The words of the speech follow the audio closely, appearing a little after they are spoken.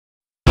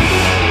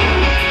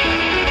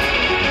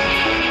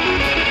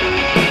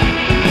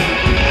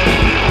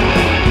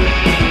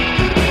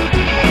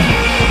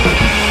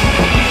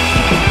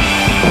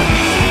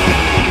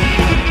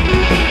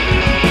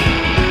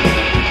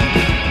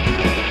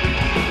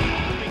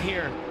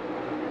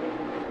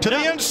to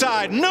the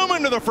inside.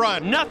 Newman to the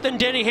front. Nothing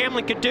Denny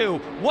Hamlin could do.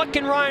 What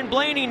can Ryan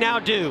Blaney now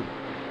do?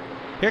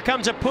 Here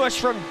comes a push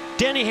from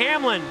Denny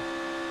Hamlin.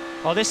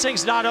 Oh, this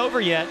thing's not over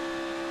yet.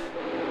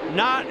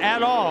 Not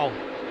at all.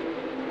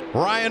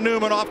 Ryan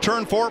Newman off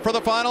turn 4 for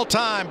the final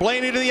time.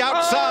 Blaney to the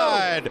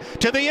outside,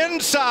 to the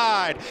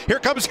inside. Here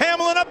comes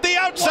Hamlin up the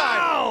outside.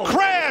 Wow.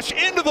 Crash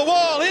into the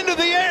wall, into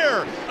the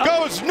air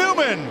goes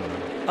Newman.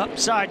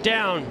 Upside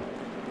down.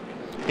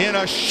 In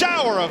a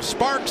shower of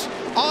sparks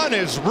on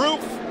his roof.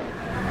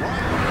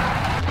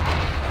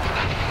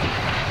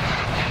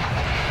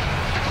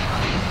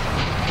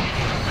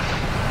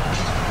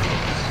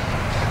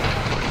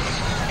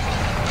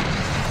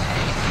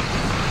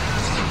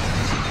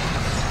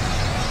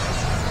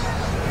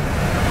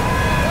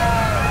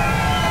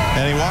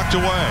 And he walked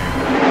away.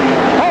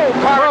 Oh,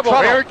 car trouble.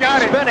 Here,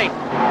 got it. Spinning,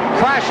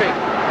 crashing.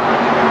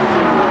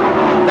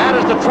 That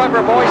is the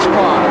Trevor Boyce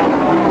car.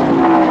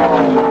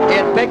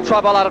 In big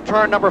trouble out of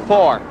turn number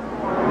 4.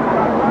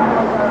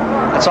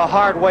 It's a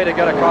hard way to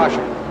get a caution.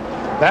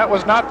 That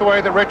was not the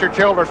way that Richard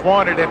Childress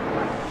wanted it.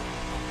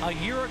 A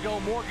year ago,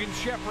 Morgan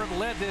Shepherd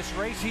led this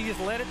race. He has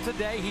led it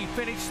today. He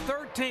finished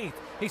 13th.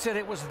 He said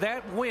it was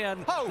that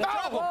win.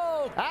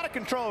 Oh, out of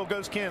control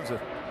goes Kansas.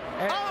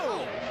 And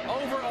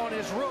over on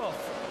his roof.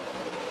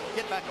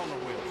 Get back on the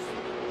wheels.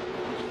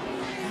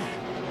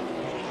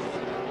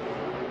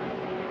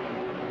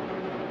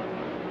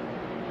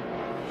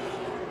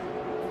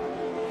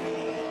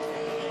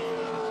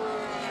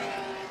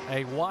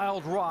 A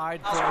wild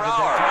ride for the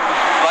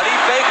Buddy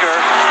Baker,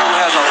 who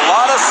has a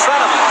lot of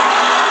sentiment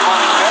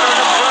among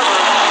veteran observers,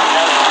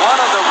 as one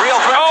of the real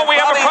threats. Oh, we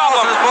have a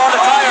problem. Has blown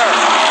a tire.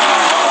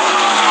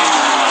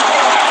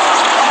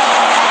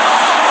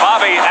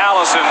 Bobby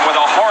Allison with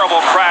a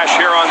horrible crash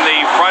here on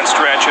the front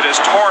stretch. It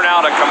has torn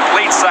out a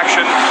complete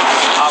section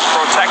of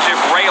protective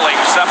railing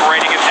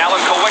separating it. Alan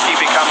Kowicki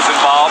becomes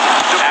involved.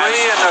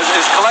 Debris and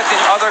is collecting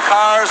other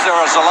cars. There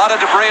was a lot of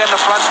debris in the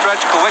front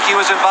stretch. Kowicki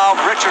was involved.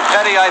 Richard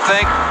Petty, I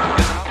think,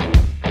 is